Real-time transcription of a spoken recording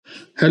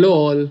Hello,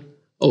 all.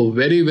 A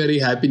very, very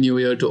happy new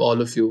year to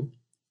all of you.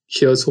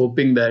 Here's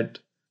hoping that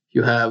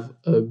you have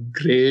a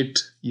great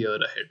year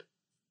ahead.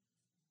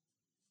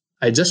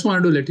 I just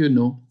wanted to let you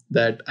know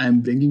that I'm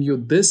bringing you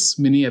this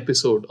mini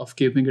episode of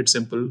Keeping It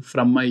Simple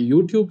from my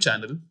YouTube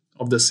channel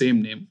of the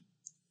same name.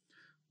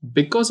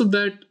 Because of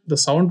that, the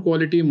sound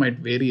quality might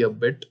vary a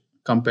bit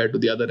compared to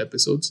the other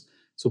episodes,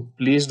 so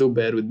please do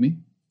bear with me.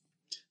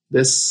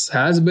 This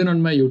has been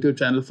on my YouTube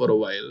channel for a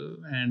while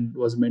and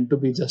was meant to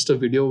be just a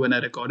video when I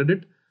recorded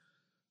it,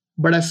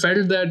 but I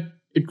felt that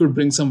it could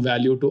bring some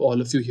value to all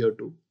of you here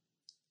too.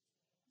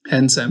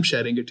 Hence, I'm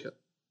sharing it here.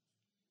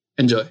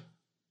 Enjoy.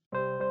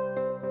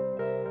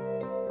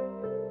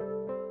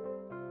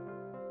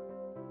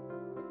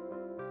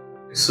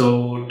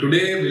 So,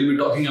 today we'll be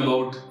talking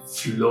about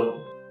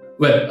flow.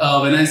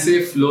 Well, when I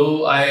say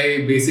flow,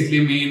 I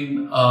basically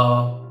mean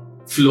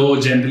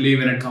flow generally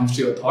when it comes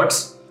to your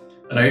thoughts,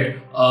 right?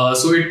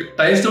 So, it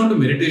ties down to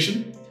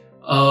meditation.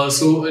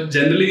 So,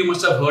 generally, you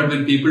must have heard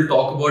when people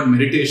talk about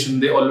meditation,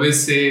 they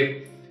always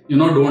say,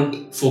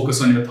 don't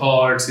focus on your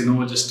thoughts,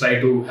 just try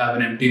to have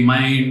an empty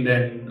mind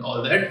and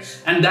all that.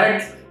 And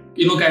that,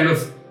 kind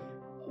of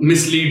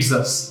misleads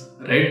us,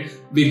 right?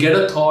 We get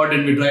a thought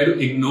and we try to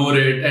ignore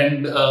it.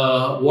 And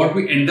what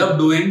we end up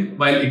doing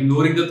while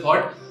ignoring the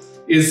thought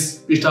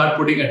is we start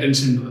putting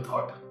attention to the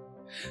thought,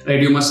 right?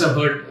 You must have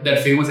heard that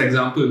famous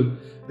example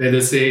where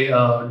they say,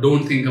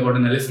 don't think about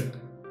an elephant.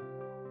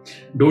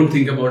 Don't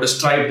think about a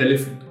striped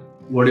elephant.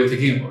 What are you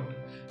thinking about?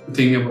 You're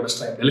thinking about a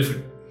striped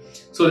elephant.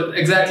 So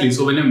exactly,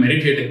 so when you're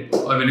meditating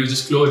or when you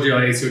just close your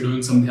eyes, you're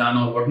doing some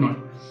dhyana or whatnot,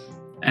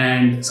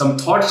 and some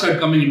thoughts start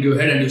coming into your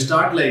head and you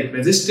start like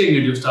resisting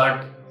it, you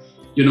start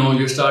trying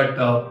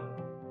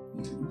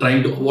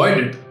to avoid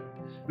it.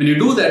 When you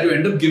do that, you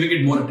end up giving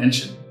it more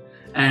attention,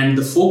 and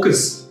the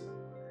focus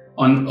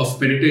of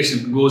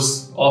meditation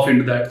goes off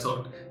into that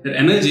thought. That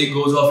energy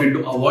goes off into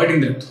avoiding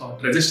that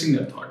thought, resisting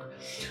that thought.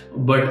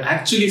 But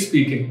actually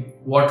speaking,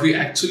 what we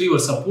actually were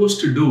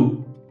supposed to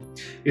do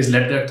is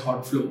let that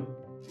thought flow.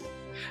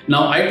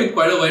 Now, I took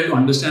quite a while to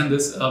understand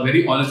this.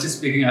 Very honestly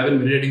speaking, I've been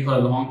meditating for a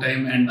long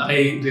time, and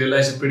I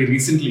realized it pretty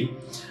recently,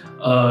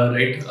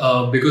 right?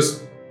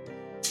 Because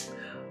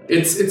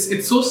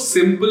it's so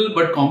simple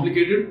but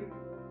complicated.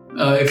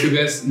 If you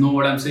guys know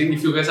what I'm saying,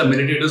 if you guys are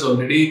meditators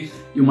already,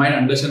 you might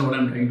understand what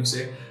I'm trying to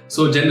say.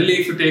 So generally,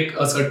 if you take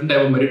a certain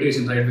type of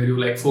meditation, right, where you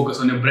like focus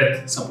on your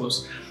breath,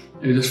 suppose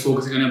you're just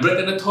focusing on your breath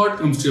and a thought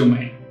comes to your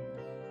mind.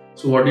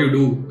 So what do you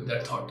do with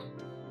that thought?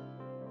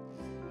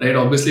 Right?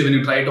 Obviously, when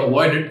you try to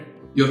avoid it,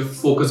 your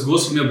focus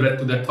goes from your breath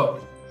to that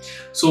thought.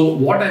 So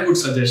what I would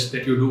suggest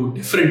that you do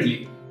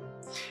differently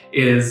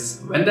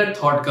is when that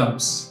thought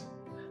comes,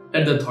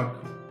 let that thought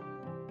come.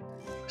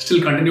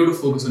 Still continue to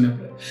focus on your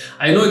breath.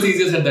 I know it's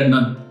easier said than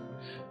done,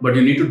 but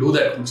you need to do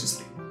that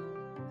consciously.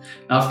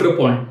 After a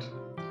point,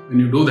 when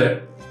you do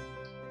that,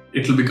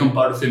 it will become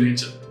part of your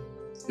nature.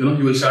 You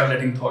will start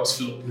letting thoughts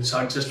flow. You will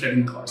start just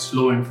letting thoughts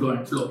flow and flow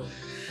and flow.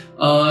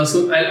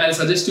 So I'll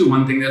suggest you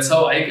one thing. That's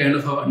how I kind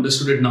of have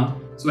understood it now.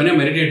 So when you're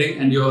meditating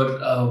and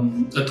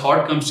a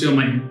thought comes to your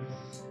mind,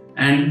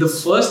 and the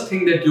first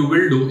thing that you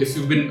will do if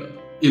you've been,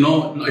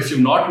 if you've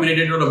not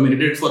meditated or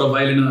meditated for a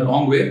while in a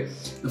wrong way,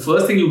 the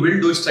first thing you will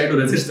do is try to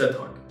resist that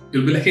thought.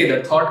 You'll be like, hey,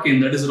 that thought came,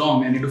 that is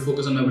wrong, I need to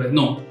focus on my breath.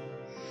 No.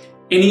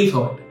 Any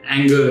thought,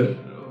 anger,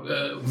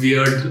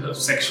 weird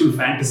sexual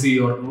fantasy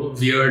or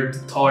weird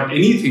thought,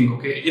 anything,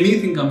 okay?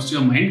 Anything comes to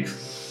your mind,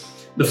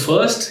 the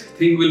first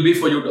thing will be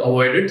for you to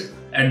avoid it.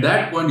 At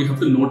that point, you have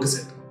to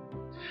notice it.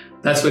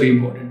 That's very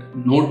important.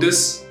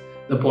 Notice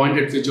the point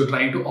at which you're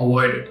trying to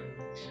avoid it.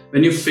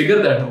 When you figure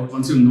that out,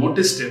 once you've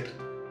noticed it,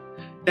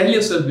 tell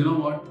yourself, you know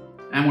what?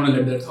 I'm going to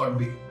let that thought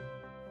be.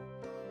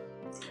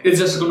 It's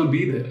just going to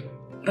be there,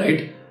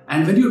 right?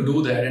 And when you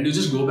do that and you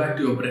just go back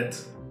to your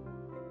breath,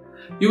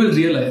 you will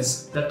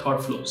realize that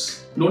thought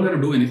flows. You don't have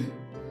to do anything.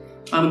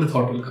 And the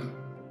thought will come.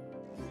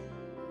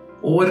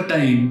 Over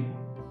time,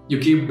 you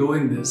keep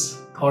doing this.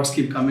 Thoughts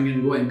keep coming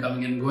and going,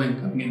 coming and going,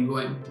 coming and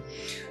going.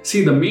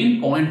 See, the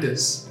main point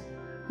is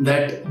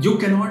that you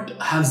cannot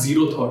have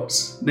zero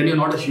thoughts. Then you're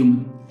not a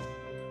human,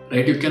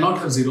 right? You cannot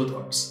have zero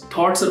thoughts.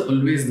 Thoughts are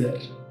always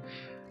there.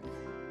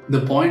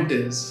 The point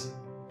is,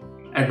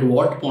 at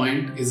what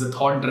point is the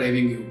thought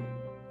driving you?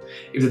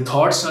 If the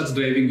thought starts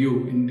driving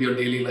you in your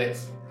daily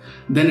life,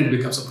 then it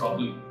becomes a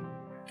problem.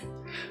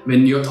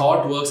 When your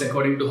thought works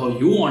according to how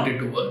you want it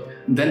to work,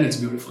 then it's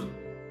beautiful.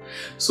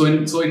 So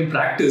in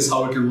practice,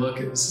 how it will work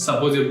is,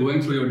 suppose you're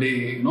going through your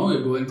day,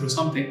 you're going through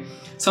something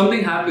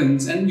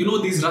happens and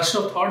these rush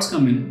of thoughts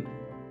come in.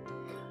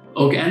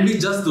 Okay, and we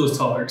judge those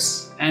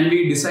thoughts and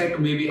we decide to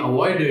maybe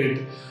avoid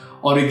it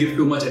or we give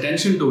too much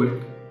attention to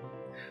it,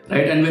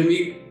 right? And when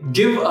we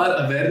give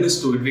our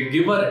awareness to it, we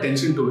give our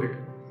attention to it,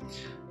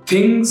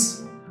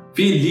 we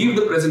leave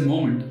the present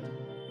moment,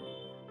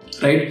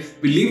 right?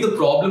 We leave the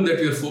problem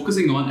that we are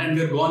focusing on and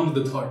we are gone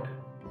with the thought.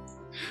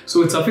 So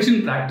with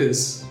sufficient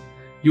practice,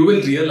 you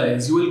will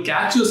realize, you will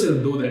catch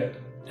yourself do that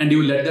and you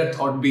will let that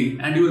thought be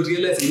and you will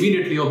realize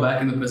immediately you're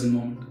back in the present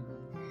moment.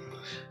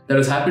 That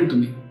has happened to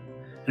me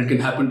and it can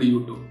happen to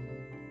you too.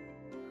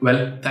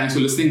 Well, thanks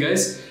for listening,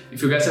 guys.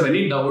 If you guys have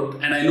any doubt,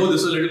 and I know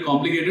this is a little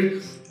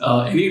complicated,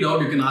 any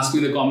doubt you can ask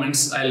me in the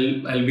comments.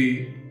 I'll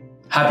be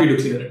happy to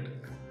clear it.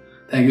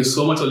 Thank you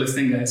so much for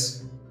listening,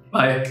 guys.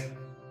 Bye.